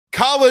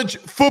college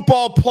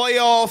football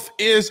playoff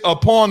is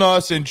upon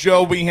us. And,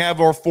 Joe, we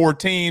have our 4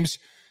 teams,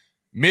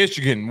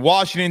 Michigan,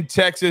 Washington,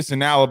 Texas,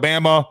 and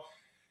Alabama.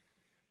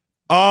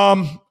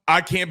 I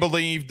can't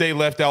believe they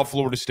left out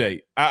Florida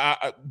State.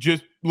 I'm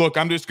just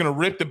going to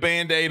rip the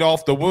Band-Aid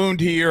off the wound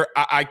here.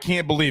 I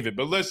can't believe it.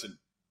 But listen,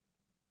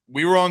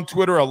 we were on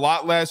Twitter a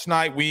lot last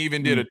night. We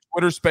even did a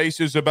Twitter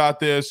Spaces about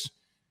this.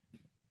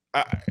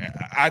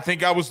 I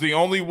think I was the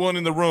only one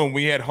in the room.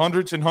 We had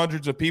hundreds and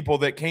hundreds of people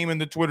that came in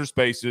the Twitter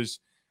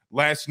Spaces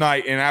last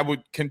night, and I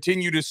would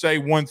continue to say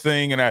one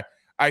thing, and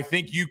I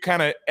think you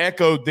kind of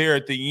echoed there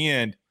at the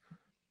end.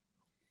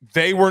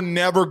 They were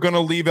never going to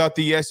leave out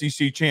the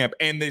SEC champ,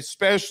 and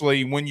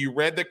especially when you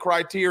read the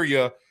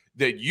criteria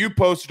that you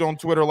posted on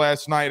Twitter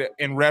last night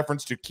in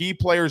reference to key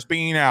players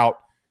being out,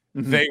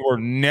 they were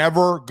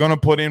never going to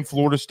put in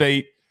Florida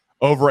State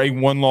over a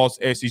one-loss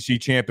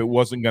SEC champ. It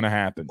wasn't going to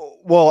happen.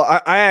 Well,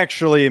 I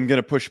actually am going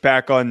to push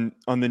back on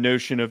the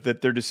notion of that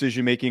their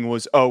decision-making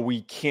was,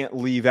 we can't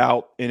leave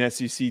out an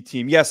SEC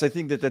team. Yes, I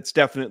think that's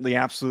definitely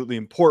absolutely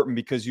important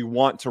because you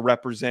want to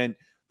represent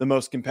the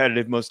most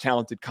competitive, most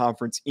talented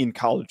conference in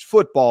college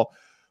football.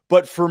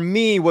 But for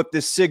me, what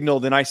this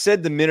signaled, and I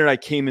said the minute I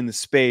came in the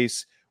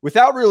space,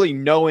 without really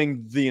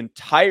knowing the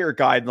entire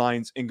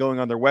guidelines and going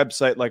on their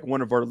website, like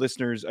one of our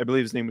listeners, I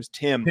believe his name was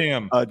Tim.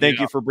 Thank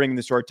you for bringing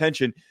this to our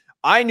attention.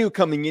 I knew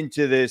coming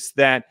into this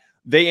that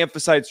they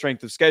emphasized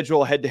strength of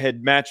schedule,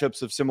 head-to-head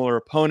matchups of similar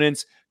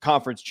opponents,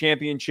 conference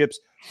championships.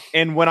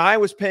 And when I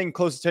was paying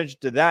close attention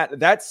to that,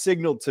 that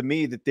signaled to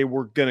me that they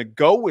were going to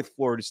go with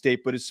Florida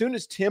State. But as soon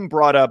as Tim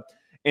brought up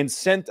and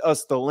sent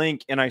us the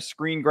link and I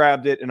screen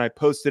grabbed it and I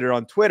posted it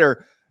on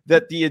Twitter,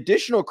 that the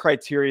additional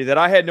criteria that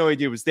I had no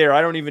idea was there.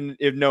 I don't even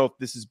know if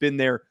this has been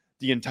there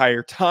the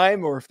entire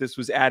time or if this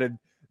was added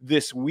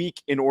this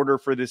week in order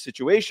for this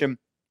situation.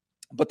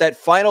 But that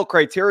final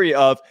criteria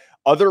of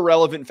other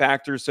relevant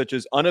factors such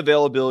as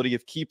unavailability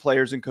of key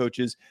players and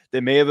coaches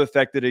that may have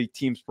affected a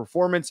team's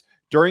performance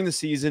during the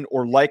season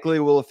or likely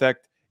will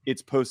affect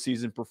its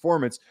postseason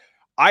performance.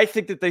 I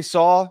think that they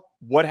saw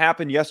what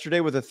happened yesterday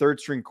with a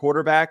third-string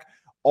quarterback.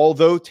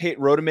 Although Tate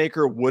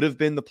Rodemaker would have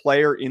been the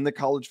player in the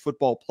college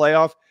football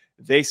playoff,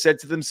 they said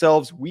to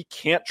themselves, we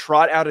can't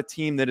trot out a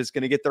team that is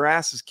going to get their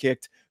asses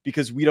kicked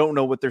because we don't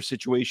know what their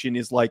situation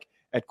is like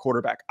at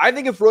quarterback. I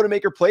think if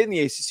Rodemaker played in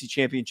the ACC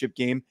championship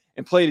game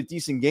and played a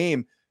decent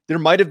game, there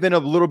might have been a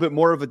little bit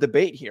more of a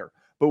debate here.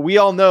 But we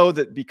all know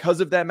that because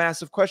of that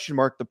massive question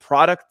mark, the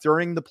product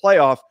during the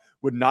playoff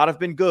would not have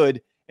been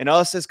good. And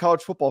us as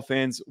college football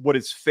fans, what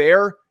is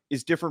fair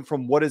is different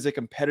from what is a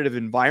competitive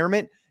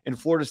environment. And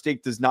Florida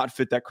State does not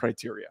fit that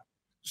criteria.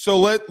 So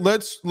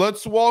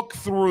let's walk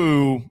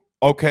through,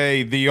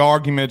 the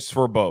arguments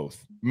for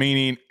both,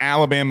 meaning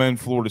Alabama and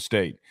Florida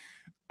State.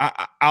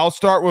 I'll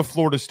start with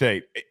Florida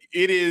State.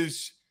 It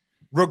is,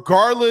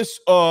 regardless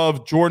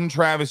of Jordan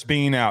Travis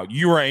being out,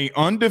 you are an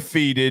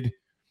undefeated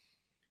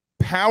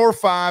Power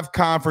 5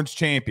 conference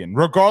champion,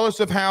 regardless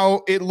of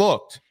how it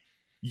looked.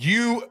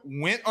 You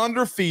went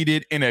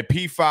undefeated in a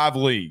P5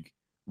 league,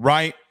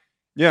 right?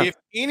 Yeah. If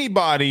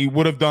anybody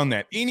would have done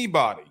that,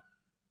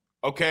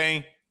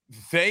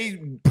 they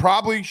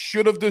probably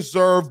should have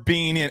deserved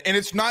being in. And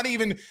it's not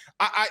even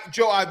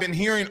Joe, I've been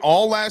hearing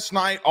all last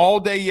night, all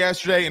day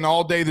yesterday, and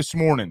all day this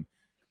morning.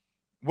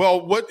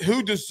 Well,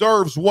 who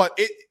deserves what?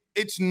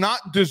 It's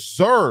not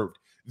deserved.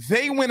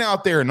 They went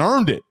out there and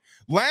earned it.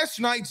 Last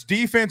night's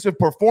defensive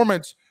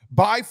performance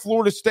by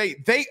Florida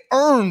State, they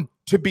earned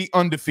to be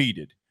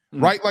undefeated.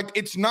 Right? Like,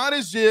 it's not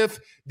as if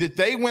that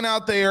they went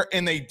out there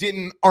and they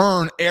didn't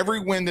earn every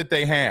win that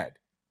they had.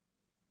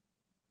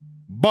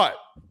 But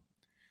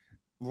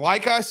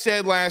like I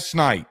said last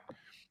night,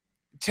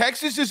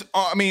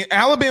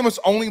 Alabama's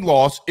only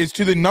loss is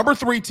to the number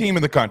 3 team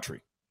in the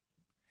country.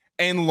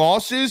 And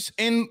losses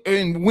and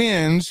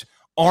wins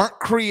aren't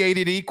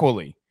created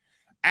equally.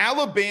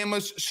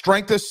 Alabama's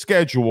strength of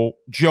schedule,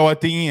 Joe, at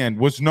the end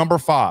was number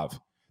 5.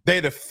 They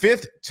had the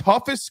 5th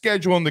toughest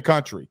schedule in the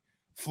country.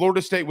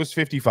 Florida State was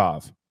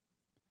 55.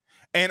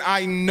 And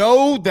I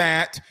know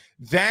that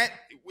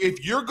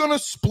if you're going to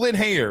split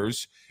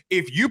hairs,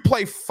 if you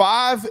play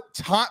 5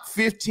 top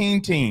 15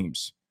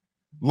 teams,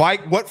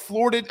 like what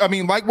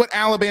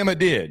Alabama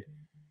did,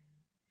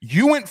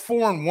 you went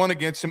 4-1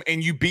 against them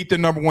and you beat the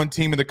number 1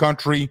 team in the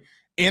country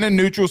in a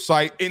neutral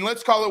site. And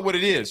let's call it what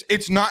it is.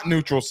 It's not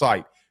neutral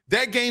site.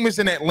 That game is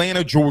in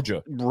Atlanta,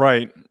 Georgia.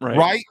 Right.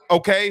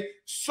 Okay.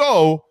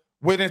 So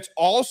when it's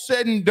all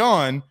said and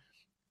done,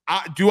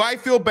 do I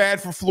feel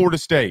bad for Florida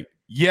State?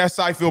 Yes,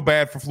 I feel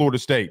bad for Florida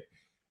State.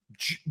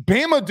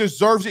 Bama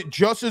deserves it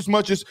just as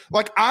much as,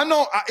 I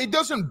know it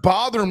doesn't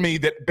bother me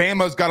that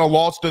Bama's got a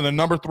loss to the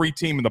number 3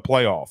 team in the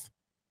playoff,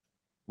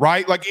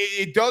 right?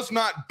 It does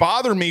not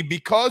bother me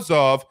because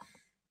of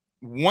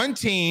one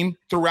team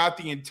throughout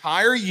the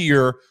entire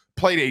year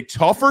played a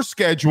tougher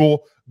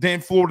schedule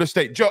than Florida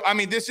State. Joe,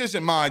 this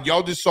isn't mine.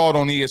 Y'all just saw it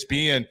on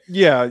ESPN.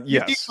 Yeah,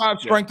 yes. 55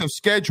 strength of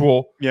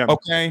schedule,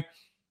 okay?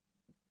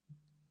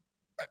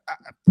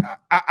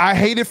 I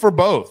hate it for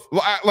both.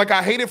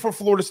 I hate it for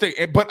Florida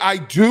State, but I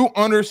do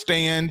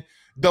understand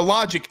the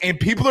logic, and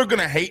people are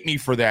going to hate me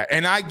for that,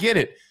 and I get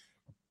it.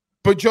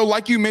 But Joe,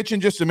 like you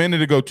mentioned just a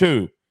minute ago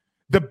too,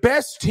 the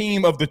best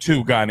team of the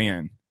two got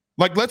in.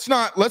 Like, let's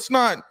not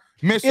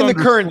in the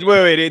current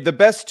the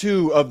best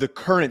two of the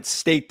current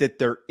state that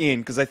they're in,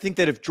 because I think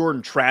that if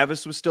Jordan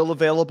Travis was still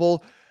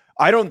available,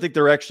 I don't think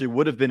there actually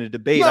would have been a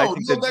debate. I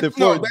think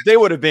they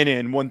would have been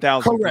in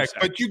 1,000%. Correct,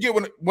 but you get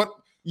what?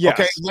 Yes.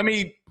 Okay, let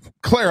me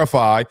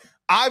clarify.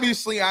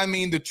 Obviously, I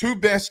mean the two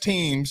best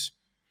teams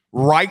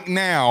right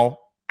now.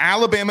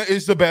 Alabama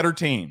is the better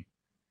team,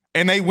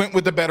 and they went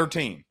with the better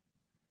team.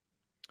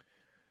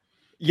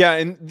 Yeah,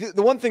 and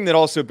the one thing that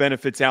also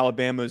benefits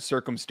Alabama's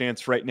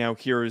circumstance right now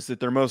here is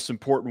that their most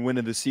important win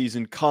of the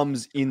season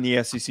comes in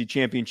the SEC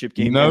championship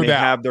game, and they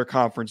have their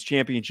conference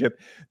championship.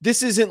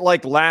 This isn't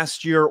like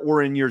last year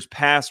or in years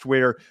past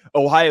where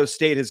Ohio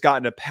State has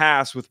gotten a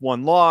pass with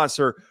one loss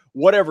or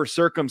whatever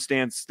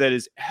circumstance that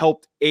has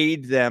helped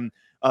aid them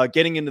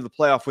getting into the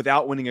playoff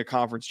without winning a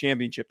conference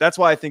championship. That's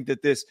why I think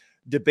that this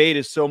debate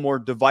is so more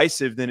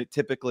divisive than it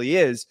typically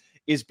is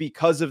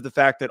because of the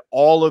fact that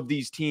all of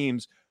these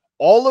teams –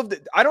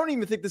 I don't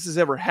even think this has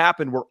ever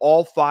happened where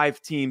all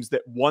 5 teams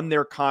that won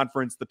their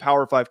conference, the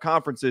Power 5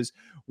 conferences,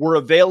 were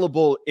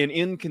available and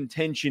in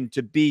contention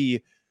to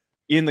be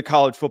in the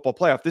college football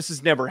playoff. This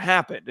has never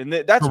happened. And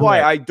that's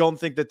why I don't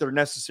think that they're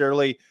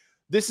necessarily,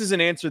 this is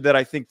an answer that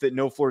I think that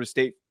no Florida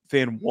State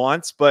fan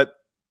wants, but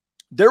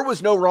there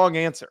was no wrong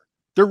answer.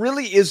 There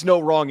really is no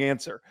wrong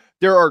answer.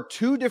 There are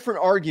 2 different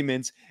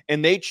arguments,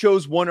 and they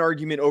chose one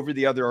argument over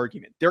the other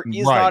argument. There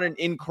is not an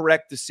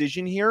incorrect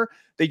decision here.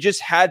 They just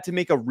had to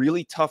make a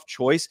really tough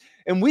choice,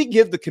 and we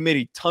give the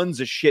committee tons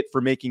of shit for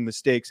making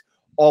mistakes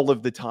all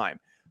of the time.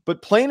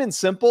 But plain and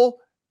simple,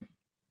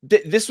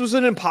 this was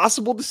an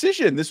impossible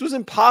decision. This was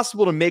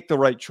impossible to make the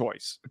right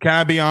choice. Can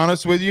I be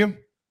honest with you?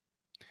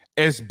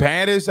 As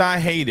bad as I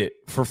hate it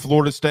for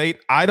Florida State,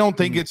 I don't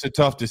think it's a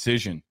tough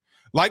decision.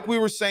 Like we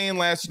were saying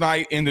last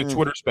night in the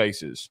Twitter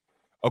spaces,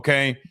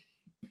 okay,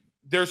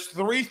 there's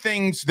 3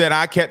 things that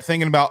I kept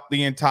thinking about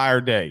the entire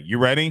day. You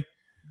ready?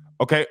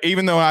 Okay,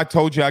 even though I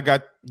told you I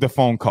got the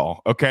phone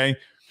call, okay?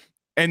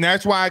 And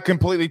that's why I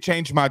completely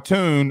changed my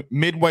tune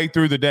midway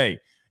through the day.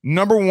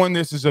 Number one,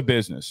 this is a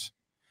business.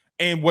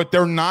 And what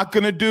they're not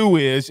going to do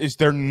is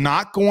they're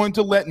not going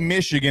to let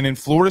Michigan and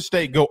Florida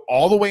State go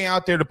all the way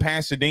out there to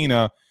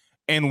Pasadena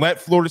and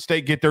let Florida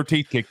State get their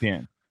teeth kicked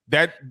in.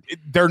 That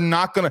they're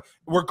not going to,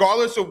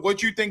 regardless of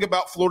what you think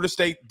about Florida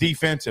State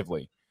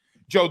defensively.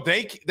 Joe,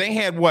 they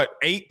had what,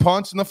 8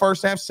 punts in the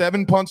first half,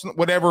 7 punts,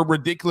 whatever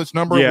ridiculous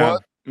number it was.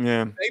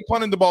 Yeah. They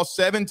punted the ball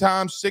 7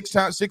 times, 6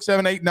 times, 6,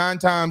 7, 8, 9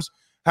 times,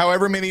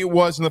 however many it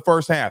was in the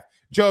first half.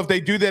 Joe, if they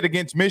do that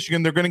against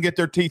Michigan, they're going to get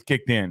their teeth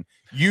kicked in.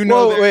 You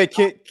know. Well, wait,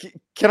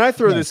 can I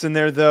throw this in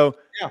there though?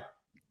 Yeah.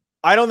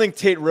 I don't think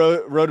Tate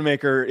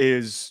Rodemaker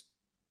is.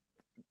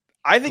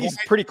 I think he's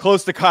pretty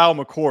close to Kyle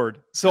McCord.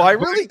 So I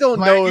really don't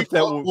know if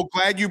that will. Well,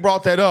 glad you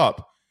brought that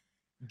up.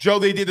 Joe,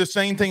 they did the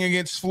same thing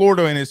against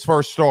Florida in his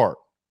first start.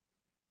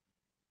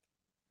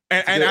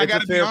 And I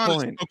got to be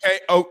honest, okay?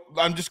 Oh,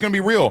 I'm just going to be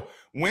real.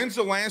 When's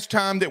the last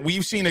time that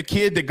we've seen a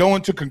kid that go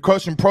into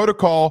concussion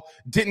protocol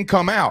didn't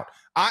come out?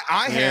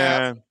 I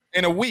have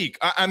in a week.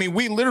 I mean,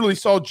 we literally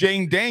saw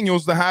Jane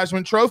Daniels, the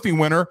Heisman Trophy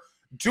winner,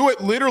 do it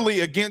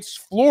literally against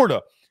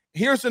Florida.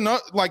 Here's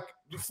another, like,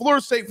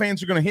 Florida State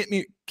fans are going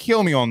to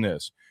kill me on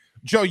this.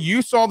 Joe,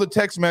 you saw the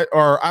text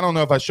or I don't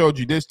know if I showed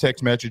you this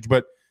text message,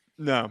 but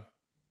no.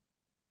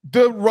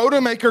 The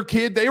Rodemaker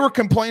kid, they were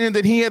complaining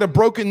that he had a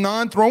broken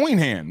non-throwing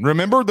hand.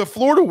 Remember the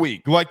Florida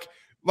week? Like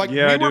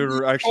yeah,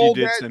 dude, actually you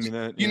did send me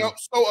that. You know,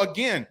 so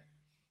again,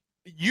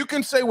 you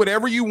can say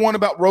whatever you want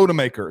about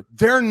Rodemaker.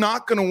 They're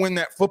not going to win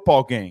that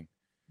football game.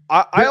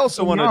 I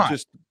also want to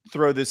just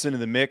throw this into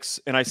the mix,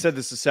 and I said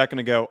this a second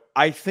ago.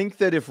 I think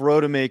that if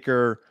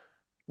Rodemaker,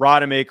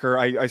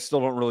 I still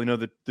don't really know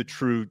the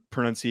true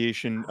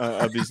pronunciation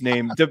of his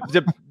name.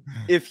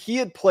 If he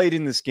had played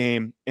in this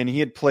game and he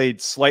had played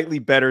slightly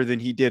better than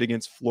he did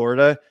against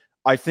Florida,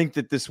 I think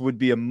that this would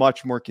be a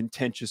much more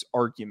contentious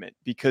argument,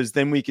 because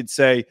then we could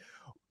say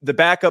the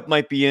backup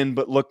might be in,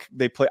 but look,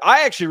 they play.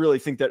 I actually really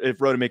think that if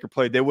Rodemaker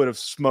played, they would have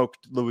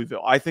smoked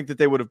Louisville. I think that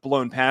they would have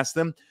blown past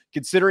them,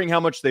 considering how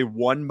much they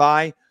won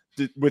by,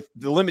 with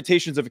the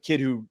limitations of a kid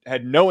who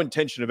had no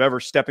intention of ever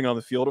stepping on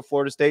the field at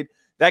Florida State.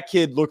 That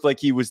kid looked like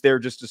he was there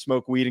just to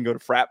smoke weed and go to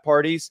frat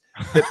parties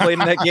that played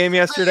in that game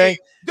yesterday. Hey,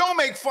 don't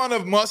make fun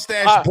of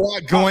mustache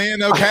Brock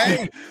Glenn,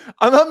 okay?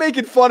 I'm not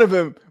making fun of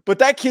him, but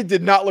that kid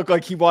did not look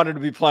like he wanted to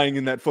be playing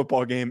in that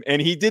football game,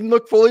 and he didn't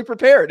look fully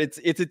prepared.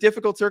 It's a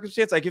difficult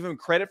circumstance. I give him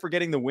credit for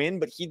getting the win,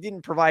 but he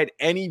didn't provide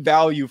any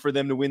value for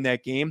them to win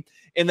that game,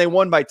 and they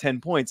won by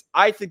 10 points.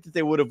 I think that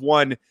they would have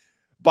won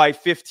by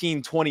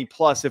 15, 20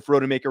 plus if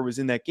Rodemaker was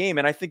in that game,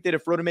 and I think that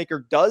if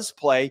Rodemaker does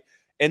play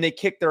and they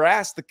kick their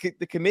ass, the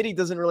committee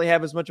doesn't really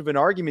have as much of an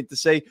argument to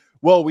say,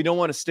 well, we don't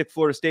want to stick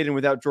Florida State in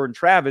without Jordan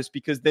Travis,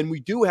 because then we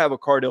do have a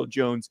Cardale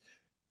Jones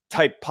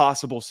type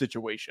possible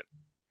situation.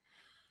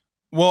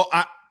 Well,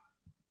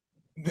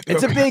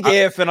 It's a big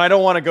if, and I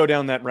don't want to go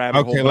down that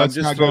rabbit hole. Let's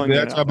not go.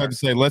 That's what I'm about to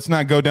say. Let's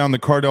not go down the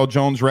Cardell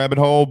Jones rabbit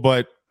hole.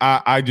 But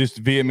I just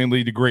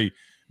vehemently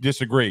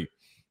disagree.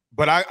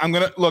 But I'm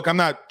gonna look. I'm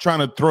not trying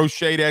to throw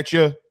shade at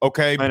you.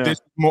 Okay, what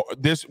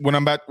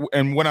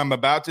I'm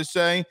about to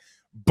say.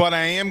 But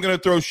I am gonna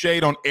throw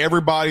shade on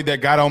everybody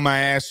that got on my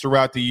ass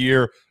throughout the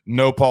year.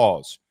 No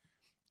pause.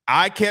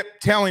 I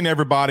kept telling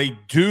everybody,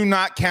 do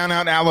not count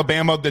out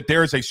Alabama, that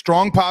there is a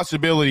strong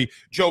possibility.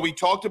 Joe, we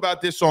talked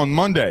about this on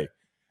Monday.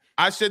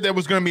 I said there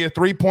was going to be a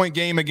 3-point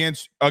game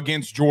against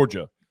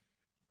Georgia.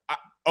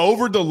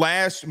 Over the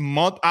last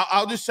month,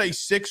 I'll just say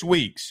 6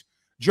 weeks,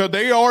 Joe,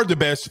 they are the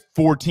best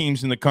 4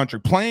 teams in the country,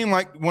 playing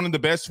like one of the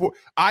best 4.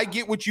 I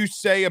get what you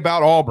say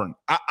about Auburn.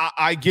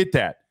 I get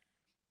that.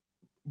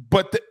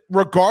 But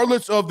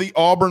regardless of the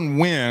Auburn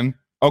win,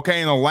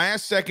 okay, in the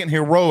last second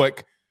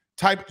heroic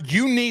type,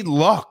 you need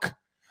luck.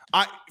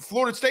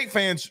 Florida State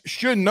fans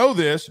should know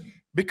this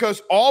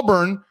because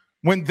Auburn,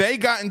 when they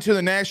got into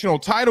the national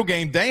title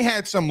game, they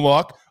had some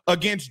luck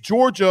against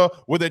Georgia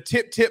with a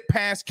tip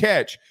pass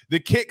catch, the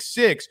kick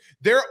 6.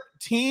 Their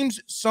teams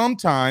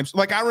sometimes,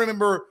 like I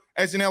remember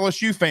as an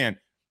LSU fan,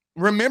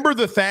 remember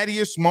the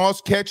Thaddeus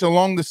Moss catch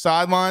along the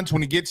sidelines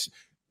when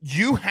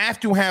you have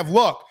to have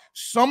luck.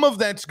 Some of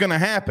that's going to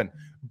happen.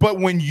 But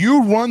when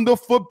you run the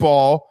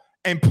football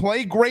and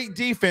play great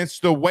defense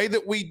the way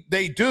that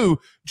they do,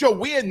 Joe,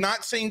 we had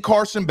not seen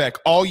Carson Beck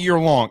all year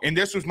long. And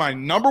this was my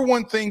number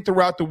one thing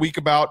throughout the week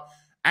about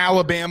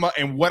Alabama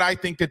and what I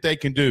think that they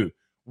can do.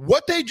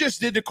 What they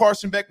just did to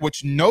Carson Beck,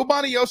 which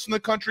nobody else in the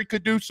country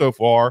could do so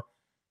far,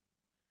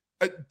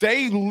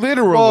 they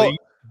literally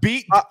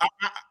beat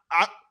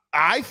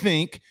I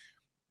think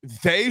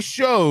they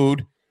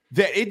showed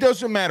that it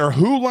doesn't matter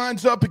who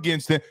lines up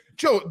against them.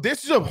 Joe,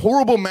 this is a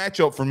horrible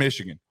matchup for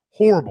Michigan.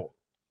 Horrible.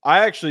 I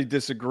actually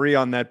disagree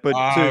on that, but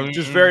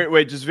just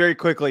very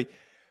quickly,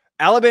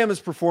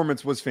 Alabama's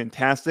performance was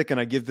fantastic, and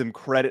I give them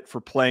credit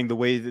for playing the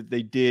way that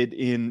they did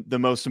in the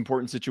most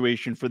important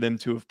situation for them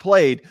to have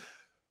played.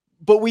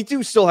 But we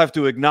do still have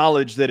to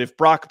acknowledge that if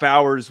Brock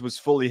Bowers was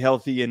fully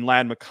healthy and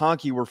Ladd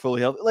McConkey were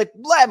fully healthy, like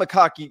Ladd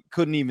McConkey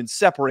couldn't even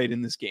separate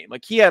in this game.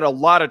 Like he had a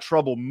lot of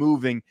trouble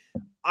moving.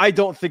 I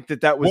don't think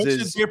that was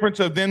What's the difference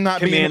of them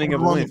not being able to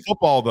run the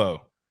football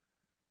though?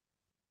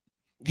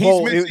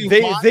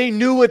 They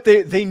knew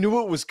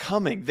it was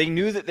coming. They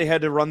knew that they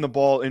had to run the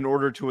ball in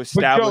order to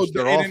establish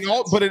their offense.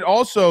 But it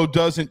also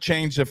doesn't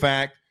change the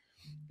fact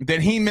that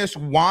he missed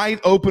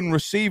wide open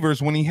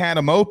receivers when he had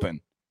them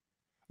open.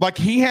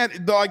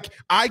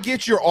 I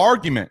get your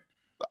argument.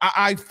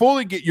 I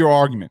fully get your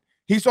argument.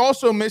 He's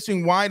also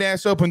missing wide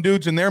ass open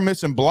dudes, and they're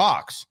missing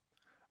blocks.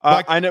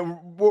 I know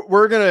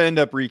we're going to end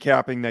up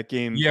recapping that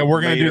game. Yeah,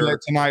 we're going to do that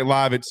tonight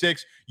live at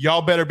 6.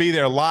 Y'all better be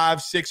there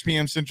live 6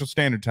 p.m. Central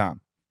Standard Time.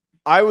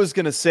 I was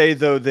going to say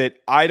though that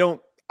I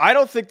don't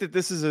think that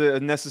this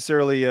is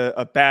necessarily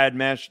a bad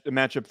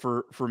matchup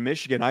for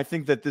Michigan. I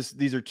think that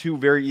these are two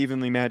very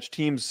evenly matched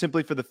teams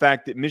simply for the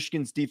fact that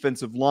Michigan's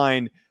defensive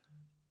line,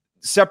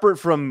 separate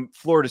from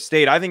Florida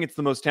State, I think it's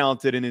the most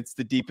talented and it's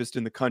the deepest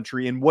in the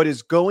country. And what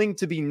is going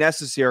to be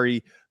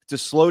necessary to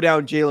slow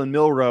down Jalen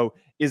Milroe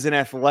is an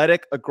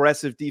athletic,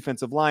 aggressive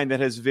defensive line that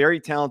has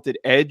very talented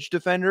edge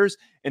defenders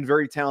and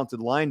very talented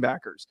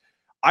linebackers.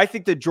 I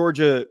think that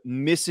Georgia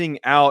missing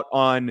out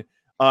on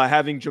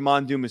having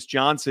Jamon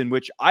Dumas-Johnson,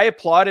 which I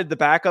applauded the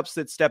backups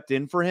that stepped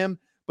in for him,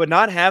 but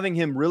not having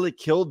him really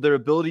killed their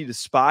ability to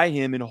spy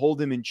him and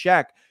hold him in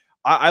check.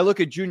 I look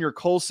at Junior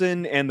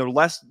Colson and the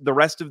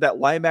rest of that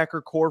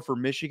linebacker core for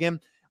Michigan.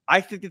 I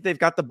think that they've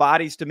got the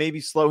bodies to maybe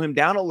slow him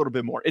down a little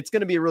bit more. It's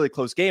going to be a really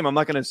close game. I'm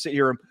not going to sit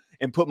here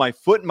and put my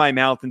foot in my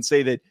mouth and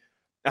say that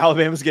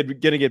Alabama's going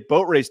to get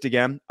boat raced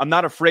again. I'm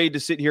not afraid to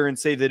sit here and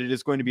say that it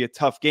is going to be a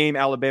tough game.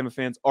 Alabama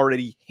fans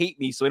already hate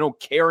me, so I don't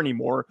care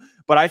anymore.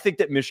 But I think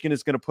that Michigan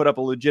is going to put up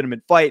a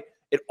legitimate fight.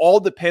 It all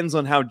depends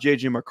on how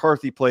J.J.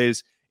 McCarthy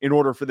plays in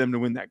order for them to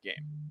win that game.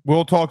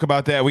 We'll talk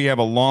about that. We have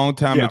a long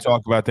time to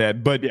talk about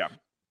that. But,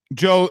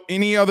 Joe,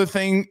 any other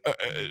thing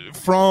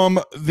from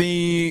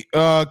the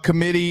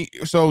committee?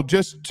 So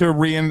just to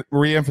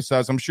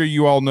reemphasize, I'm sure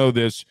you all know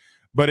this,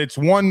 but it's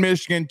 1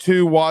 Michigan,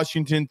 2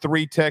 Washington,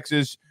 3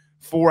 Texas,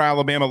 4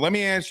 Alabama. Let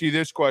me ask you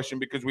this question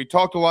because we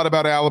talked a lot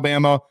about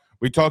Alabama.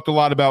 We talked a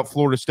lot about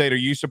Florida State. Are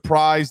you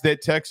surprised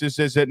that Texas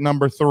is at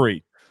number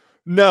 3?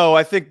 No,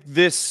 I think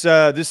this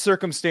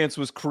circumstance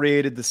was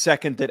created the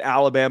second that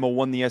Alabama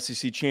won the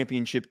SEC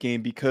championship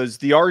game because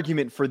the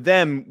argument for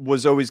them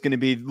was always going to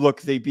be,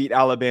 look, they beat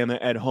Alabama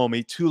at home.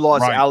 A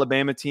 2-loss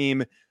Alabama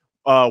team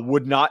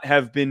would not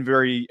have been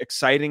very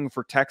exciting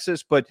for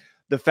Texas, but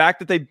the fact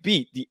that they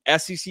beat the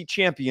SEC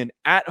champion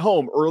at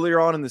home earlier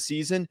on in the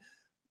season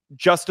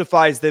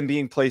justifies them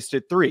being placed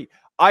at 3.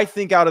 I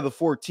think out of the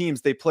 4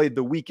 teams, they played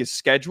the weakest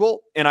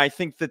schedule, and I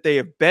think that they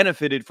have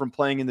benefited from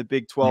playing in the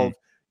Big 12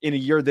 in a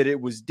year that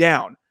it was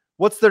down.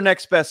 What's their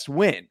next best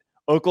win?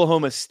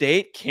 Oklahoma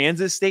State,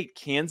 Kansas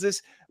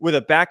with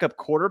a backup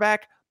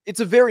quarterback? It's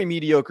a very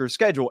mediocre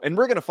schedule, and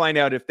we're going to find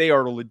out if they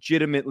are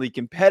legitimately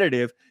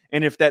competitive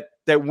and if that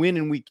win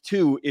in week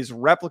 2 is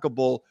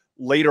replicable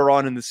later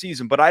on in the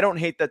season. But I don't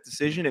hate that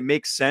decision. It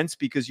makes sense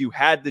because you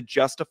had to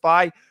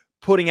justify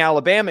putting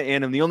Alabama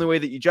in, and the only way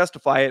that you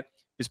justify it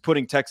is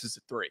putting Texas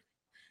at 3.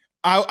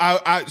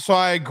 So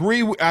I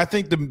agree. I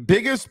think the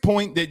biggest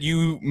point that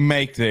you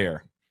make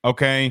there,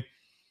 okay,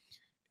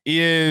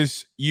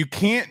 is you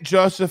can't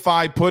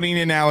justify putting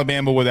in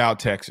Alabama without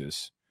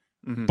Texas.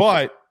 Mm-hmm.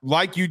 But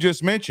like you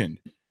just mentioned,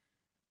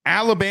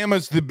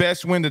 Alabama's the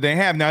best win that they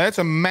have. Now, that's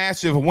a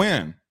massive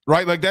win,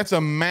 right? Like, that's a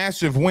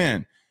massive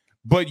win.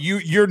 But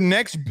your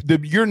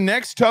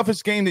next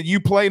toughest game that you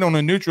played on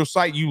a neutral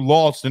site, you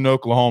lost in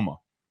Oklahoma,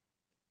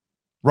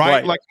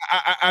 right? Like,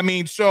 I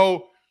mean,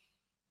 so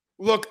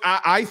look,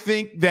 I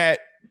think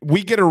that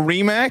we get a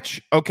rematch,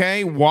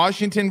 okay?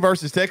 Washington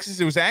versus Texas.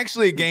 It was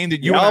actually a game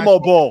that you Alamo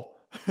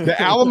Bowl. The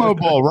Alamo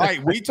Bowl,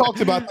 right? We talked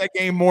about that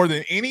game more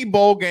than any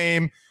bowl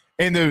game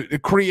in the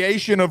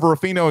creation of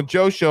Ruffino and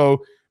Joe show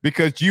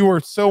because you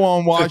were so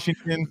on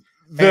Washington.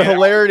 The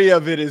hilarity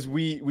of it is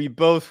we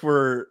both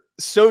were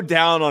so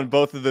down on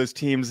both of those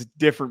teams at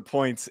different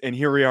points, and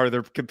here we are.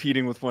 They're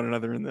competing with one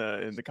another in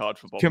the college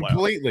football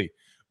completely.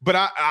 playoff.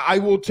 But I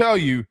will tell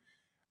you,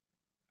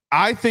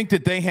 I think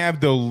that they have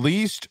the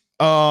least.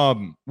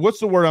 What's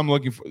the word I'm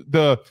looking for?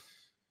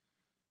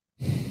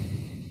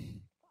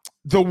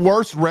 The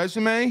worst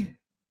resume,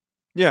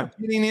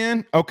 getting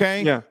in,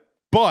 okay? Yeah.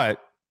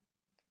 But,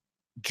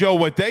 Joe,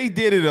 what they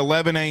did at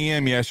 11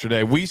 a.m.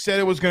 yesterday, we said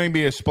it was going to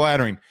be a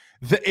splattering.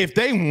 If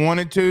they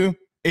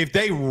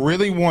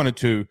really wanted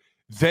to,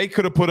 they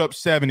could have put up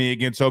 70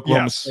 against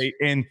Oklahoma State.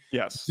 And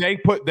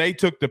they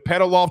took the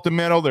pedal off the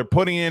metal. They're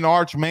putting in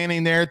Arch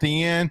Manning there at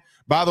the end.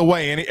 By the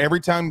way, every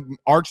time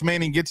Arch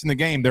Manning gets in the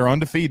game, they're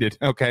undefeated.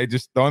 Okay,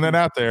 just throwing that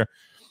out there.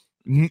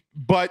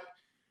 But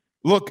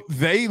look,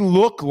 they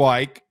look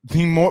like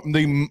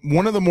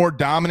one of the more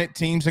dominant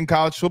teams in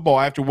college football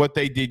after what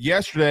they did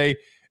yesterday,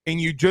 and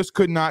you just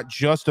could not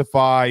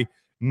justify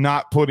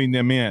not putting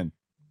them in.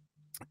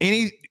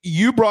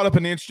 You brought up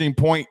an interesting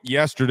point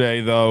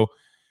yesterday, though.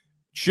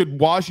 Should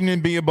Washington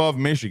be above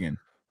Michigan?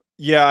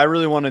 Yeah, I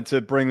really wanted to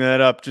bring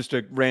that up. Just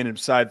a random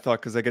side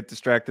thought because I get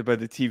distracted by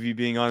the TV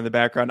being on in the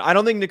background. I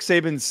don't think Nick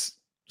Saban's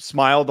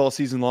smiled all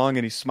season long,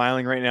 and he's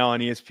smiling right now on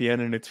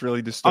ESPN, and it's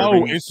really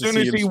disturbing. Oh, as soon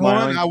as he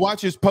won, I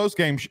watched his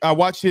post-game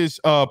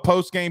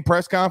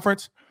press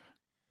conference.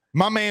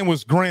 My man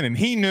was grinning.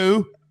 He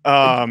knew.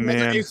 Oh,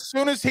 man. As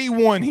soon as he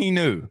won, he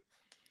knew.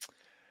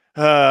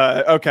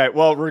 Okay,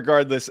 well,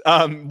 regardless.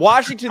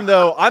 Washington,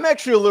 though, I'm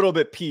actually a little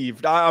bit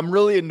peeved. I'm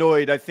really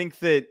annoyed. I think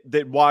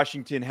that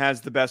Washington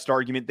has the best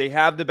argument. They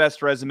have the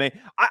best resume.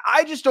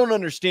 I just don't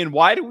understand.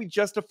 Why do we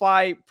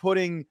justify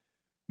putting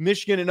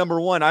Michigan at number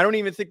 1? I don't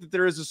even think that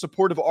there is a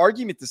supportive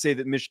argument to say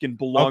that Michigan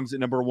belongs at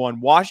number 1.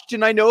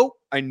 Washington, I know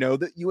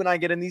that you and I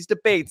get in these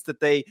debates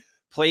that they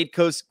played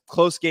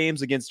close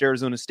games against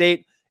Arizona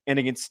State and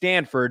against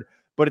Stanford.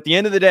 But at the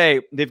end of the day,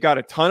 they've got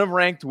a ton of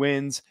ranked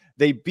wins.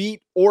 They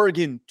beat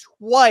Oregon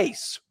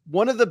twice,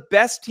 one of the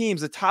best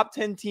teams, a top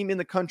 10 team in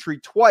the country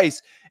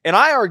twice. And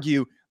I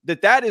argue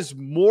that is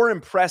more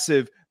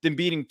impressive than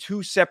beating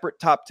 2 separate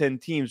top 10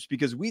 teams,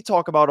 because we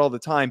talk about all the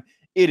time,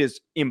 it is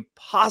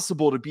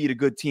impossible to beat a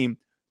good team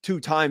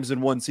 2 times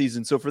in one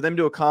season. So for them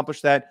to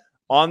accomplish that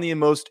on the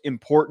most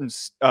important,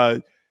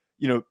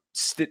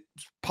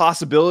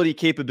 possibility,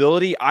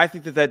 capability, I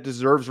think that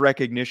deserves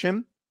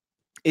recognition.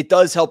 It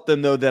does help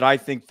them, though, that I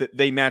think that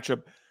they match up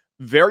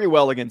very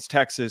well against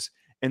Texas,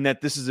 and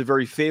that this is a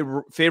very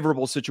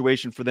favorable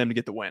situation for them to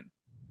get the win.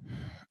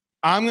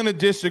 I'm going to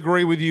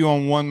disagree with you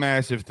on one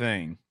massive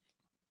thing.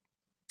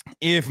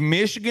 If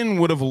Michigan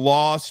would have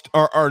lost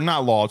or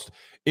not lost,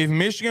 if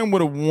Michigan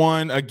would have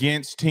won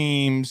against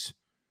teams,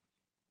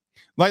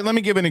 like, let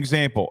me give an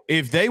example.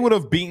 If they would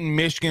have beaten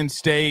Michigan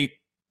State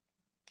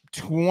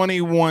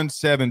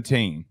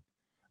 21-17,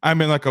 I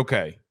mean, like,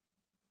 okay,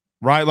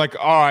 right? Like,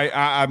 all right,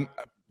 I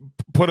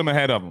put them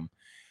ahead of them.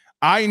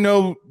 I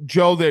know,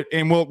 Joe, that,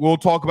 and we'll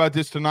talk about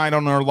this tonight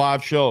on our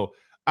live show.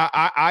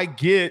 I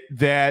get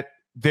that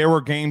there were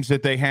games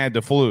that they had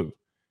the flu.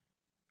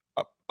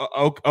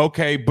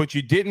 Okay, but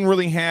you didn't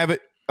really have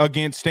it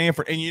against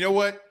Stanford. And you know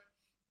what?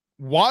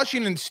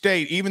 Washington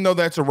State, even though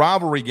that's a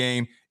rivalry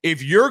game,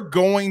 if you're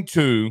going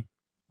to,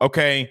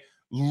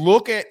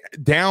 look at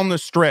down the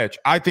stretch,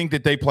 I think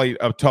that they played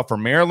a tougher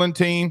Maryland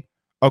team.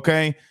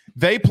 Okay,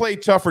 they play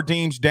tougher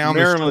teams down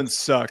the stretch.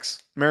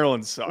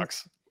 Maryland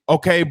sucks.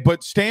 Okay,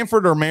 but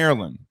Stanford or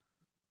Maryland?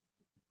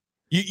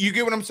 You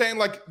get what I'm saying?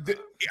 Like,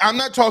 I'm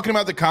not talking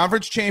about the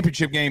conference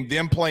championship game,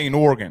 them playing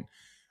Oregon.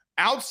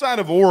 Outside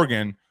of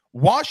Oregon,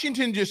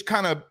 Washington just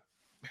kind of,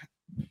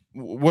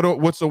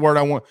 what's the word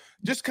I want?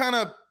 Just kind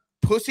of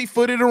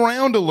pussyfooted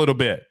around a little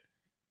bit.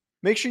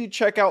 Make sure you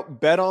check out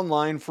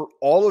BetOnline for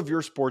all of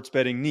your sports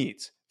betting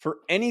needs. For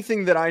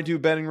anything that I do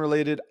betting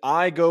related,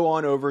 I go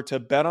on over to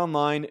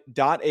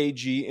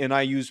betonline.ag and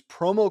I use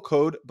promo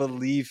code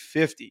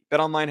BELIEVE50.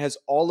 BetOnline has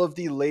all of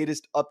the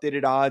latest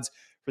updated odds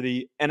for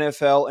the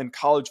NFL and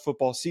college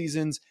football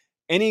seasons.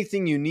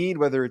 Anything you need,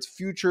 whether it's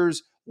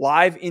futures,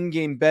 live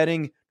in-game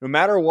betting, no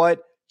matter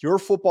what, your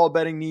football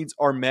betting needs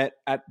are met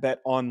at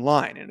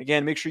BetOnline. And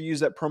again, make sure you use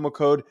that promo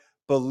code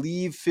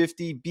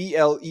BELIEVE50,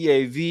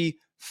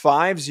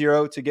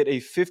 BLEAV50 to get a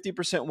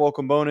 50%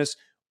 welcome bonus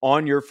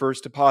on your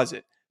first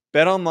deposit.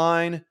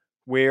 BetOnline,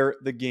 where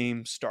the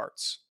game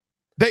starts.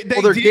 They're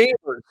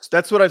gamers.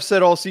 That's what I've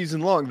said all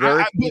season long. They're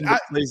a team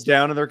that plays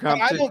down in their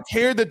competition. I don't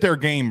care that they're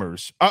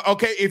gamers.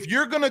 Okay, if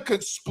you're going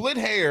to split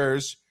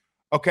hairs,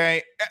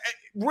 okay,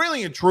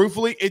 really and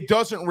truthfully, it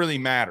doesn't really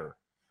matter,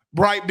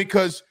 right?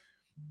 Because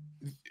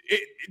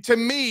to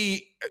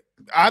me,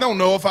 I don't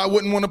know if I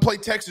wouldn't want to play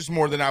Texas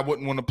more than I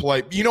wouldn't want to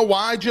play. You know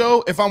why,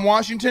 Joe? If I'm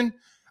Washington,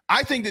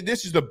 I think that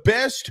this is the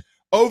best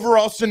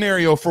overall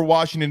scenario for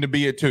Washington to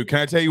be at 2. Can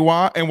I tell you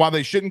why? And why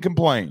they shouldn't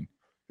complain.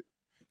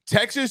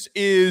 Texas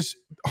is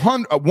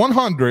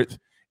 100th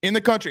in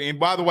the country. And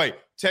by the way,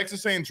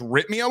 Texas fans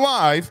rip me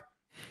alive.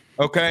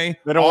 Okay.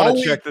 They don't want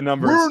to check the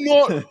numbers.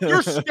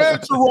 Your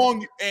stats are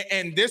wrong.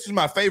 And this is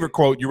my favorite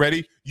quote. You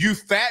ready? "You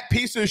fat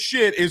piece of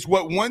shit" is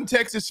what one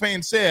Texas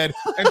fan said.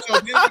 And so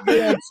then they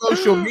go on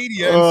social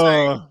media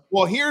and say,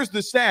 well, here's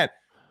the stat.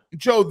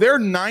 Joe, they're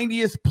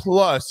 90th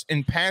plus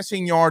in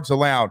passing yards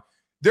allowed.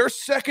 Their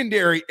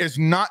secondary has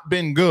not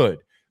been good.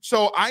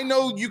 So I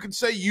know you could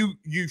say you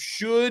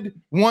should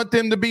want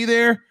them to be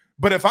there,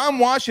 but if I'm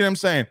watching, I'm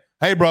saying,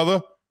 hey,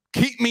 brother,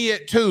 keep me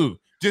at 2.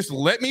 Just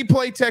let me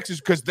play Texas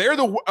because they're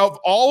of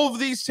all of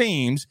these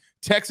teams,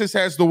 Texas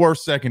has the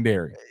worst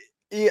secondary.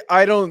 Yeah,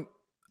 I don't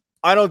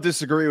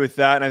disagree with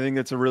that, and I think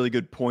that's a really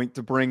good point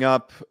to bring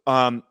up.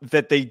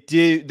 That they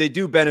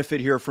do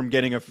benefit here from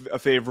getting a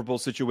favorable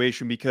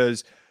situation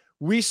because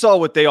we saw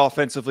what they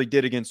offensively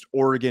did against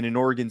Oregon, and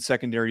Oregon's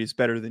secondary is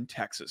better than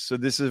Texas. So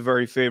this is a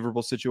very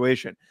favorable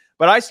situation.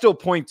 But I still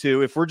point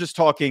to, if we're just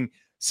talking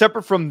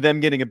separate from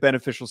them getting a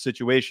beneficial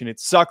situation, it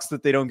sucks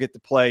that they don't get to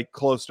play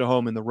close to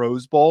home in the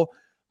Rose Bowl.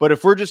 But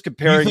if we're just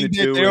comparing the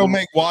two, they'll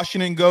make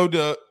Washington go.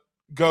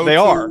 They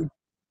are.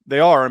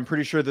 I'm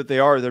pretty sure that they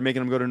are. They're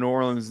making them go to New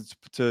Orleans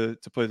to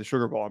play the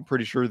Sugar Bowl. I'm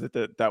pretty sure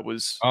that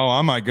was. Oh,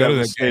 I might go to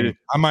that game.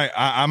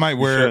 I might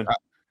wear.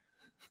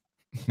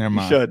 Never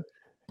mind. You should.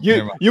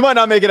 You might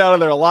not make it out of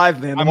there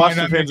alive, man. The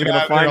Washington fans are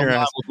going to find your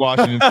ass. With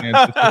Washington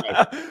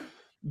fans.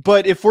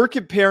 But if we're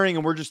comparing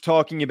and we're just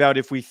talking about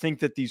if we think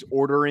that these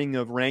ordering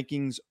of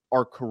rankings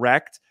are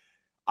correct,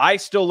 I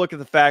still look at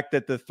the fact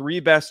that the 3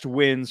 best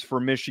wins for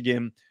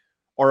Michigan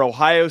are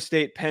Ohio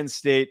State, Penn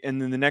State,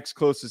 and then the next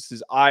closest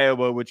is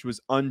Iowa, which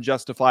was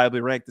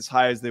unjustifiably ranked as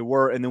high as they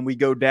were. And then we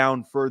go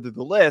down further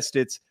the list.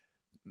 It's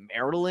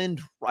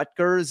Maryland,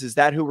 Rutgers. Is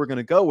that who we're going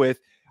to go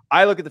with?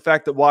 I look at the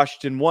fact that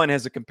Washington, one,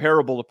 has a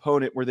comparable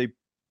opponent where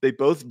they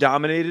both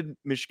dominated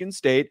Michigan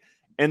State.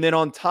 And then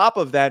on top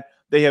of that,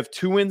 they have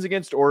 2 wins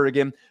against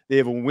Oregon. They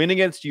have a win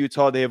against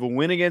Utah. They have a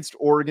win against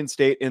Oregon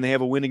State, and they have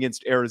a win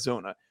against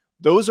Arizona.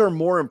 Those are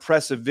more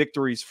impressive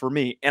victories for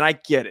me. And I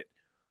get it.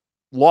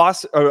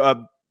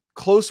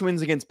 Close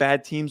wins against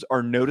bad teams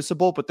are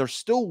noticeable, but they're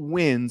still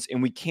wins,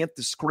 and we can't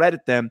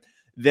discredit them.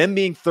 Them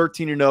being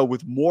 13-0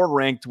 with more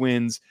ranked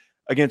wins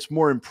against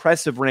more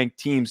impressive ranked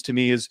teams, to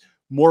me, is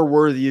more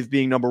worthy of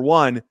being number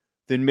 1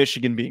 than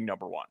Michigan being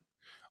number 1.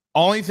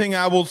 Only thing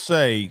I will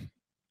say,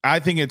 I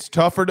think it's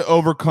tougher to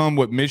overcome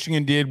what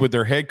Michigan did with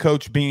their head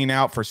coach being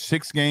out for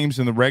 6 games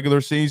in the regular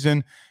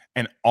season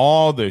and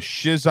all the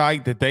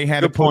shizite that they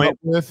had to put up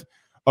with.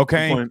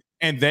 Okay.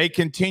 And they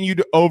continue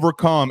to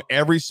overcome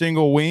every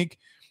single week.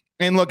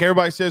 And look,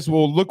 everybody says,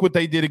 well, look what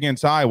they did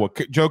against Iowa.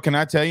 Joe, can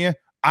I tell you?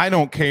 I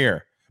don't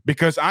care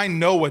because I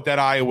know what that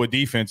Iowa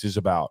defense is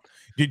about.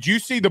 Did you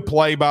see the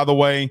play, by the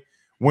way,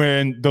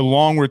 when the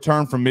long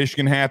return from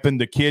Michigan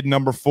happened? The kid,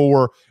 number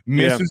 4,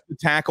 misses the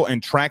tackle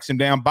and tracks him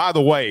down. By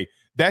the way,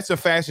 that's the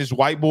fastest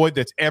white boy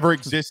that's ever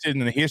existed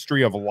in the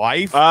history of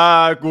life.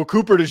 Well,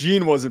 Cooper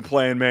DeJean wasn't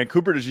playing, man.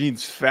 Cooper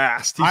DeJean's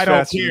fast. I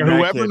don't care.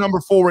 Whoever number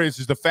 4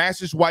 is the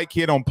fastest white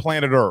kid on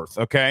planet Earth,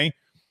 okay?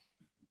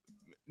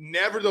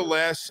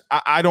 Nevertheless,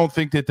 I don't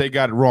think that they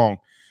got it wrong.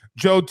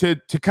 Joe, to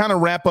kind of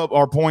wrap up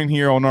our point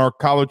here on our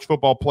college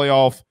football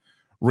playoff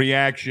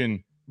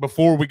reaction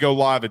before we go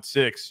live at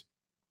 6,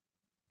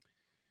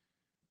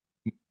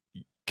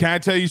 can I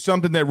tell you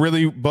something that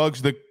really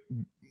bugs the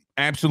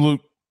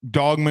absolute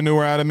dog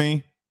manure out of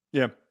me?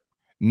 Yeah.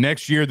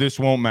 Next year, this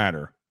won't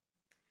matter.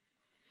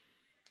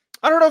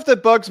 I don't know if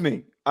that bugs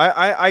me.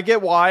 I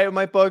get why it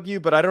might bug you,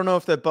 but I don't know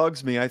if that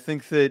bugs me. I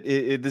think that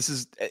this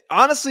is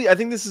honestly, I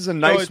think this is a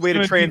nice way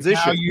to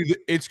transition.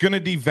 It's going to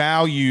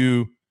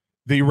devalue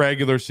the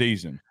regular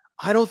season.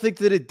 I don't think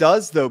that it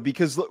does, though,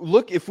 because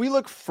look, if we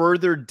look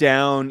further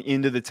down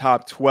into the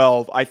top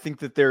 12, I think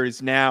that there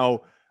is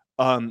now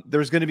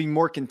there's going to be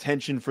more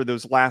contention for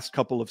those last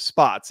couple of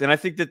spots. And I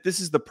think that this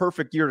is the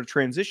perfect year to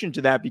transition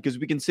to that because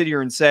we can sit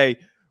here and say,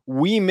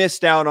 we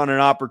missed out on an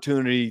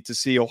opportunity to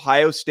see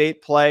Ohio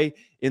State play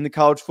in the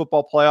college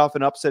football playoff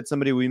and upset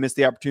somebody. We missed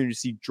the opportunity to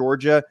see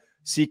Georgia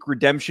seek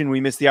redemption.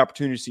 We missed the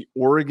opportunity to see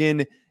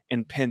Oregon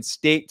and Penn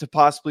State to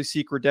possibly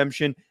seek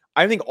redemption.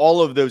 I think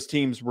all of those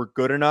teams were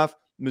good enough,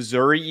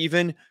 Missouri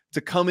even,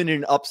 to come in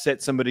and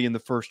upset somebody in the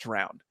first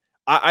round.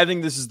 I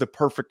think this is the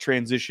perfect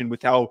transition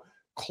with how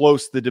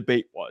close the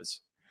debate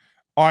was.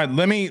 All right,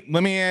 let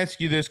me ask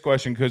you this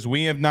question because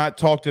we have not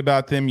talked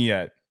about them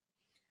yet.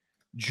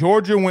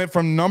 Georgia went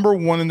from number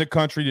 1 in the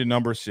country to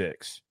number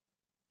 6.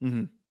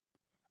 Mm-hmm.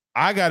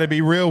 I got to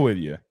be real with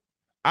you.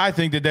 I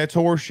think that's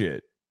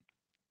horseshit.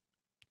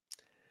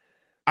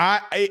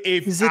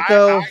 Is it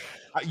though?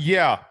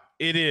 Yeah,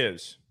 it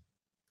is.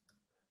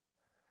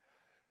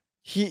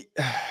 Here's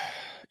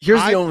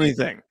the only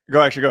thing.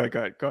 Go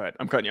ahead.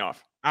 I'm cutting you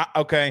off.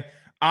 Okay.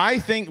 I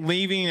think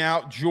leaving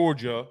out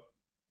Georgia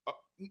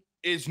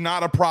is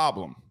not a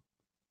problem.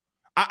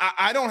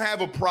 I don't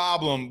have a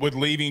problem with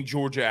leaving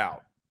Georgia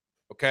out.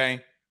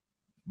 Okay.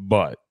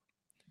 But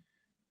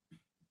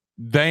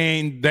they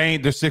ain't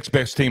the 6th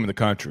best team in the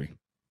country.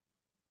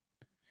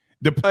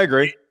 I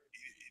agree.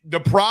 The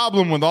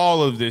problem with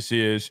all of this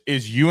is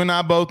you and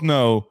I both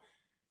know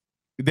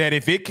that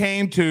if it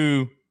came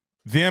to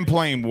them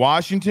playing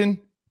Washington,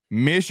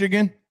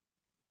 Michigan,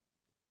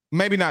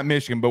 maybe not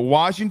Michigan, but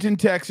Washington,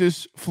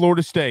 Texas,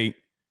 Florida State,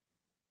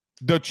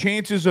 the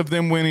chances of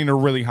them winning are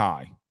really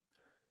high.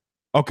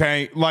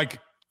 Okay, like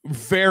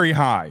very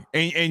high.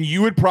 And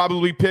you would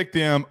probably pick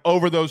them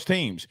over those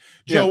teams.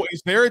 Joe,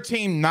 is there a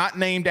team not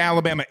named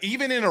Alabama,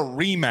 even in a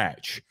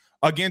rematch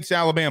against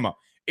Alabama?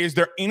 Is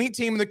there any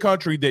team in the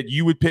country that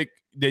you would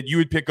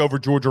pick over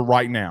Georgia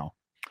right now?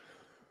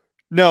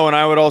 No, and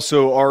I would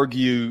also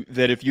argue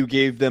that if you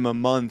gave them a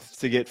month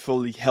to get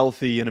fully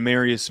healthy and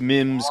Amarius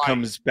Mims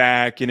comes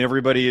back and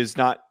everybody is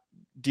not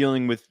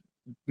dealing with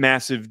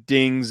massive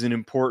dings and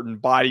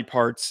important body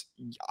parts,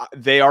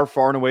 they are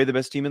far and away the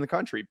best team in the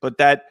country. But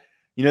that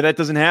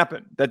doesn't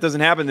happen.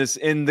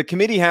 And the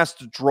committee has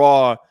to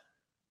draw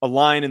a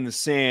line in the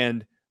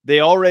sand. They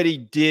already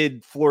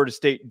did Florida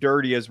State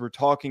dirty, as we're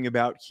talking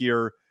about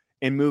here,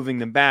 and moving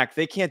them back.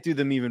 They can't do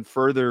them even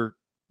further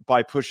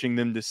by pushing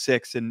them to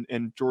 6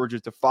 and Georgia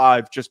to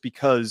 5 just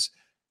because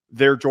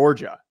they're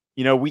Georgia.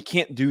 We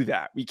can't do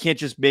that. We can't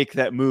just make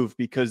that move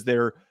because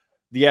they're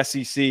the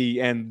SEC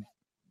and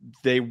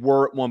they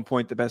were at one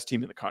point the best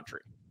team in the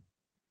country.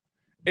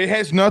 It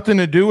has nothing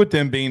to do with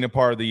them being a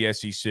part of the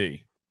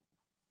SEC.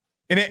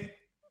 And it,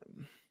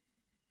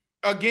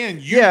 again,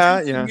 you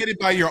admitted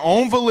by your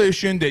own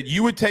volition that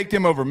you would take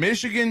them over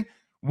Michigan,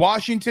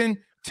 Washington,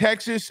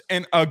 Texas,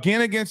 and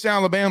again against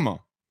Alabama.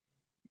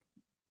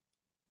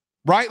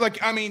 Right?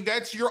 Like, I mean,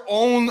 that's your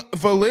own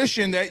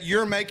volition that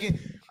you're making.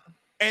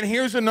 And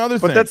here's another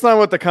thing. But that's not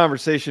what the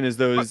conversation is,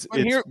 though.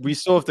 We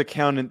still have to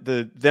count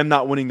them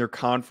not winning their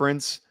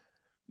conference.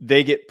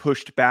 They get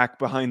pushed back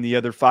behind the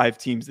other 5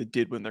 teams that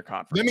did win their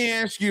conference. Let me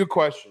ask you a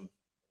question.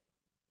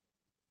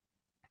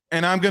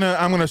 And I'm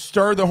gonna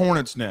stir the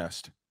hornet's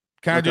nest.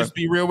 Can I just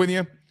be real with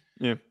you?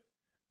 Yeah.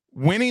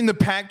 Winning the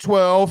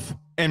Pac-12,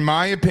 in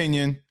my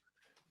opinion,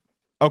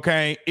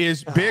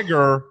 is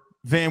bigger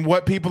than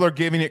what people are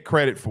giving it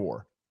credit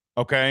for.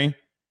 Okay.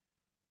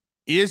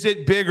 Is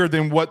it bigger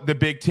than what the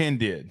Big Ten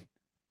did?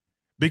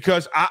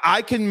 Because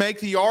I can make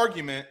the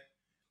argument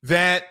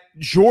that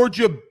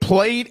Georgia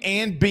played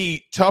and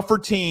beat tougher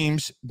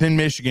teams than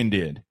Michigan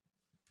did.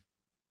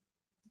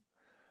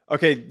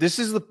 Okay, this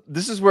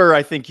is where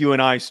I think you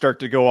and I start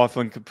to go off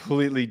on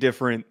completely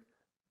different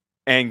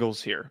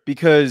angles here,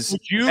 because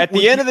at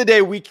the end of the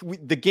day, we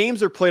the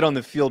games are played on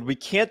the field. We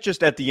can't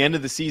just at the end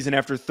of the season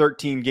after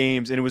 13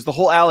 games, and it was the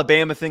whole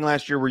Alabama thing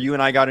last year where you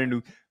and I got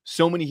into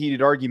so many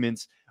heated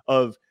arguments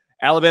of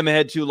Alabama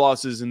had 2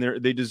 losses and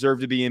they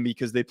deserve to be in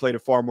because they played a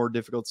far more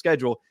difficult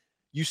schedule.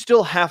 You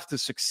still have to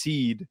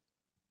succeed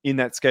in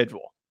that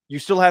schedule. You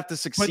still have to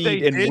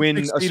succeed and win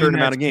a certain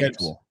amount of games.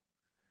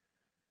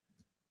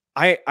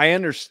 I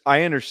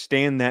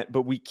understand that,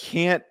 but we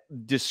can't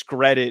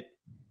discredit.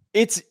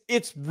 It's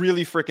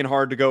really freaking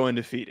hard to go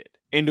undefeated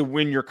and to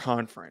win your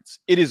conference.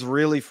 It is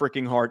really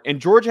freaking hard. And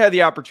Georgia had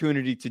the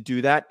opportunity to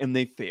do that, and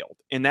they failed.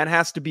 And that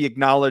has to be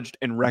acknowledged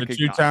and recognized.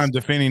 The 2-time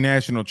defending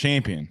national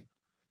champion.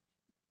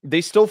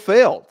 They still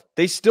failed.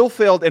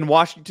 And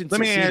Washington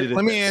succeeded.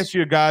 Let me ask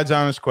you a God's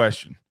honest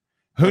question.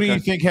 Who do you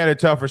think had a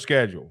tougher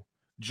schedule,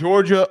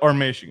 Georgia or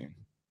Michigan?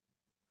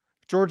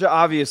 Georgia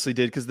obviously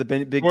did, because the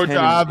Big Ten Georgia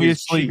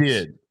obviously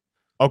did.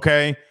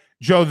 Okay.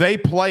 Joe, they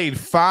played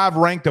 5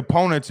 ranked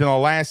opponents in the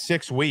last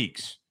 6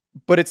 weeks.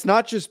 But it's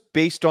not just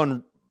based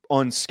on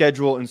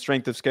schedule and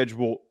strength of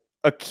schedule.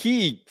 A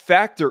key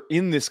factor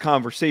in this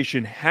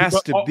conversation has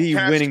to be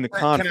winning the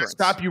conference.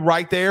 Can I stop you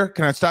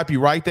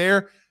right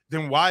there?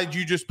 Then why did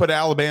you just put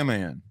Alabama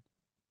in?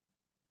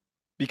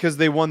 Because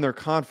they won their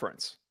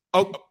conference.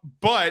 Oh,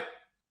 but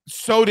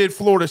so did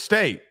Florida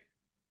State.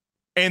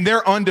 And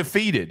they're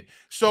undefeated.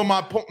 So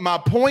my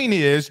point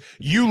is,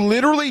 you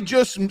literally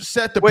just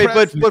set the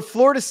precedent. But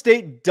Florida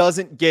State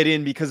doesn't get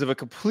in because of a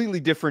completely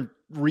different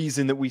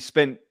reason that we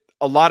spent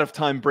a lot of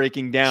time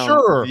breaking down.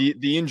 Sure.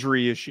 The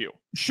injury issue.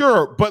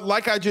 Sure, but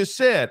like I just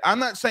said, I'm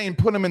not saying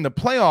put them in the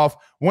playoff.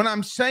 What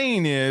I'm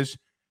saying is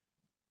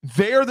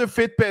they're the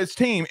 5th best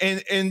team,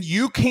 and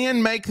you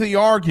can make the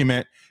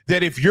argument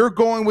that if you're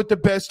going with the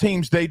best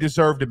teams, they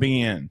deserve to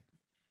be in.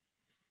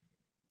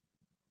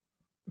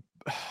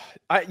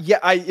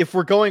 If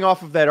we're going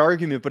off of that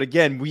argument, but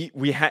again,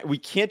 we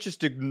can't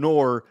just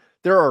ignore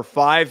There are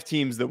 5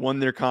 teams that won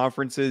their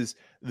conferences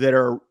that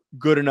are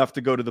good enough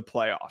to go to the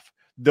playoff.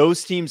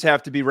 Those teams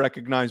have to be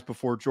recognized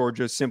before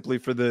Georgia simply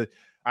for the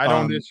I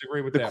don't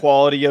disagree with the that.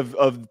 quality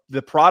of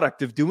the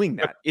product of doing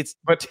that. It's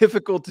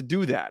difficult to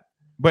do that.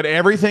 But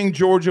everything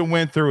Georgia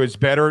went through is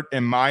better,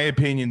 in my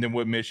opinion, than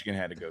what Michigan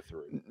had to go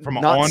through from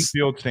an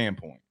on-field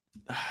standpoint.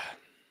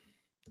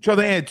 Joe,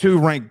 they had 2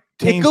 ranked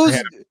teams.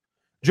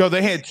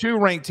 They had 2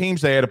 ranked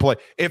teams they had to play.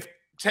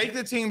 Take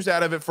the teams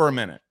out of it for a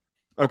minute.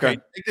 Okay.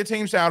 Take the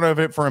teams out of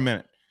it for a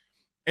minute.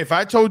 If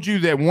I told you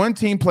that one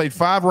team played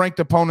 5 ranked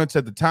opponents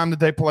at the time that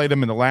they played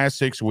them in the last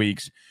 6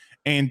 weeks,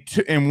 and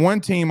one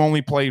team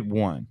only played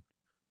 1.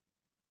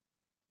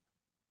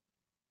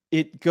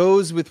 It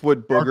goes with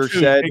what Booger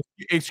said.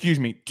 Excuse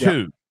me, 2.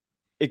 Yeah.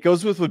 It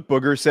goes with what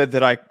Booger said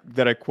that I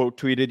quote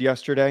tweeted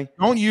yesterday.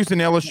 Don't use an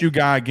LSU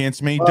guy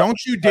against me. Don't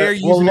you dare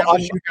use an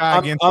LSU guy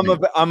against me.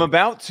 I'm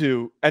about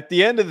to. At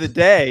the end of the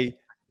day,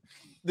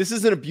 this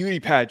isn't a beauty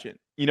pageant.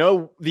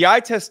 The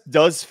eye test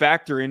does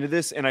factor into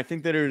this, and I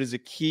think that it is a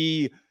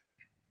key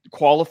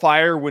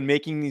qualifier when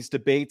making these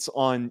debates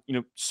on,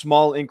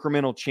 small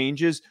incremental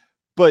changes.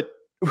 But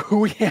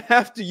we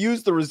have to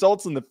use the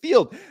results in the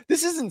field.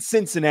 This isn't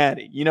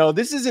Cincinnati.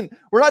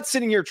 We're not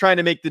sitting here trying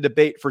to make the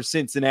debate for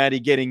Cincinnati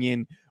getting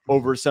in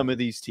over some of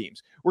these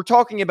teams. We're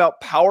talking about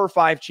Power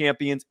 5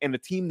 champions and a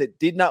team that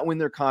did not win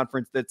their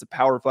conference that's a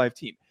Power 5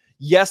 team.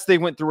 Yes, they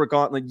went through a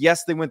gauntlet.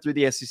 Yes, they went through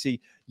the SEC.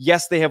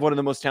 Yes, they have one of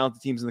the most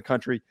talented teams in the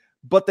country,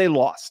 but they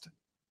lost.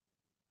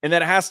 And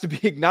that has to be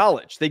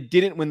acknowledged. They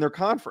didn't win their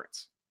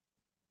conference.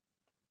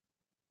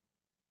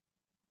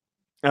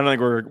 I don't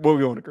think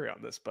we won't agree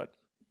on this, but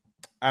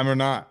we're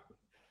not.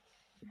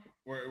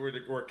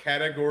 We're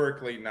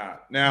categorically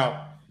not.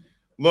 Now,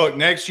 look,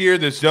 next year,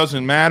 this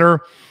doesn't matter.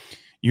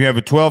 You have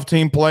a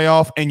 12-team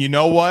playoff, and you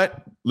know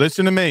what?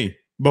 Listen to me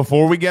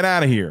before we get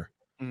out of here.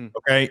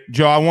 Okay,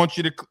 Joe, I want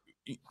you to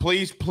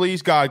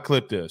please, God,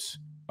 clip this.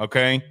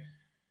 Okay,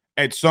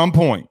 at some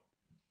point,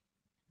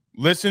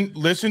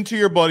 listen to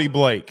your buddy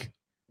Blake.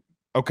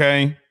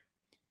 Okay,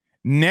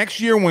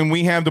 next year when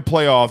we have the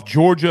playoff,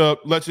 Georgia.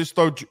 Let's just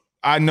throw.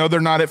 I know they're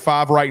not at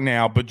 5 right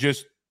now, but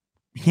just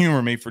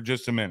humor me for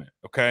just a minute,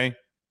 okay?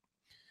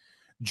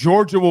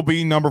 Georgia will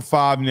be number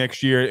 5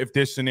 next year if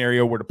this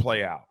scenario were to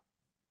play out.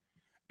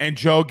 And,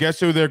 Joe, guess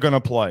who they're going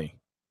to play?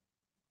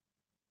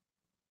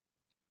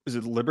 Is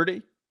it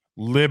Liberty?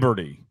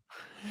 Liberty.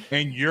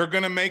 And you're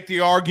going to make the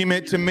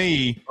argument to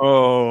me.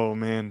 Oh,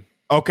 man.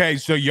 Okay,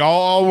 so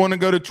y'all all want to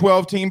go to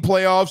 12-team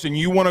playoffs, and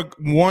you want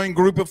one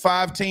group of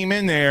 5 team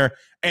in there.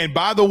 And,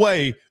 by the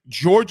way,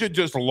 Georgia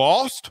just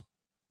lost?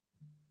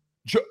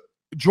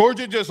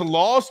 Georgia just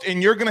lost,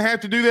 and you're going to have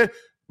to do that.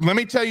 Let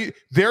me tell you,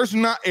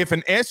 if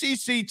an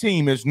SEC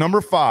team is number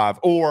 5,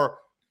 or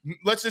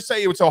let's just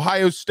say it's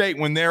Ohio State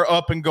when they're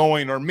up and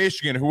going, or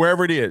Michigan,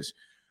 whoever it is,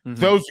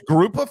 those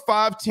group of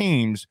 5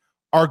 teams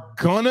are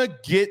going to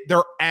get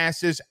their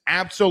asses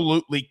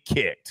absolutely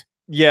kicked.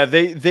 Yeah,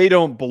 they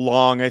don't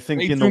belong, I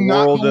think, in the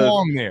world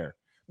of there.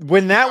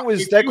 When that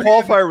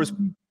qualifier was.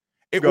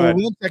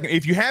 One second.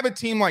 If you have a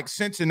team like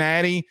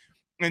Cincinnati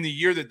in the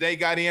year that they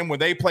got in, where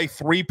they play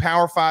 3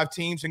 Power 5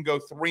 teams and go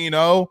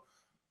 3-0,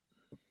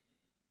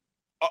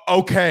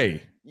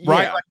 okay,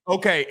 right? Yeah. Like,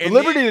 okay. And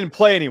Liberty didn't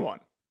play anyone.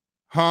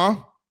 Huh?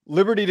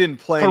 Liberty didn't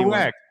play anyone.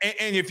 Correct.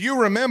 And if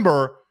you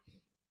remember,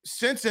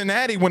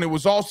 Cincinnati, when it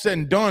was all said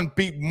and done,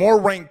 beat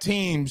more ranked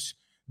teams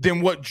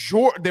than what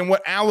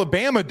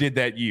Alabama did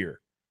that year,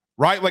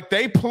 right? Like,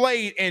 they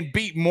played and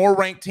beat more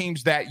ranked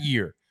teams that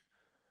year.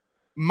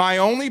 My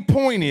only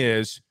point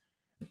is,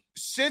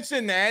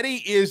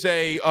 Cincinnati is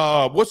a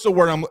what's the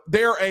word?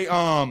 They're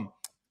a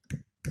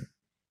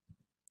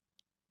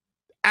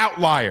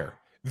outlier.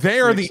 They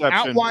are the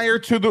outlier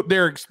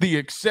they're the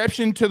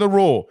exception to the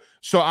rule.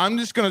 So I'm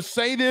just going to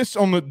say this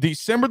on the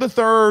December the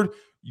 3rd,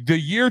 the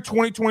year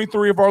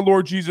 2023 of our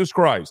Lord Jesus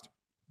Christ.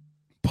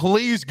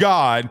 Please,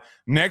 God,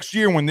 next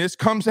year when this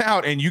comes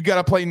out and you got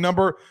to play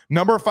number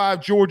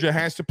 5 Georgia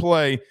has to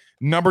play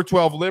number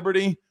 12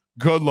 Liberty,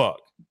 good luck.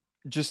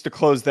 Just to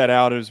close that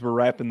out as we're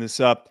wrapping this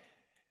up,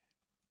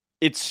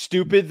 it's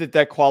stupid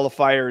that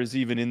qualifier is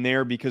even in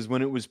there, because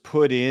when it was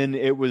put in,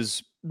 it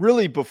was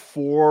really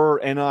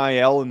before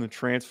NIL and the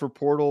transfer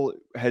portal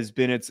has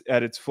been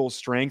at its full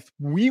strength.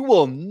 We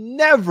will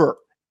never,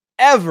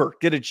 ever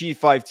get a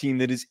G5 team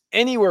that is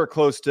anywhere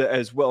close to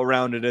as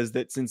well-rounded as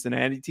that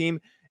Cincinnati team.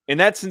 And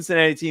that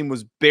Cincinnati team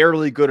was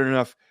barely good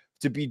enough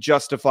to be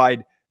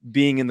justified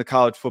being in the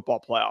college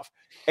football playoff.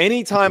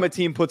 Anytime a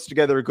team puts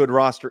together a good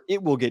roster,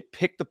 it will get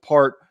picked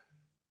apart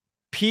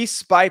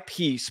piece by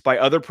piece by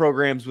other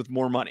programs with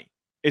more money.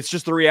 It's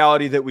just the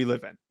reality that we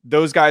live in.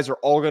 Those guys are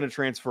all going to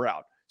transfer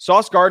out.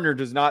 Sauce Gardner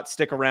does not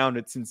stick around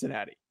at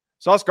Cincinnati.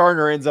 Sauce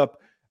Gardner ends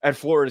up at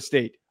Florida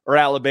State or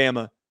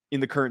Alabama in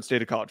the current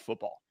state of college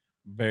football.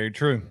 Very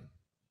true.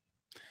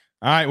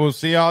 All right, we'll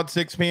see y'all at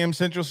 6 p.m.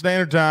 Central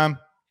Standard Time.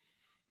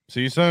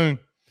 See you soon.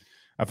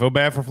 I feel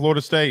bad for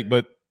Florida State,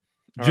 but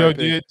Joe,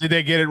 did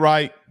they get it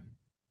right?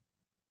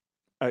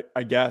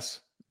 I guess.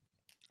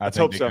 I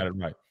think they got it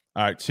right.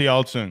 All right, see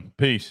y'all soon.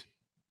 Peace.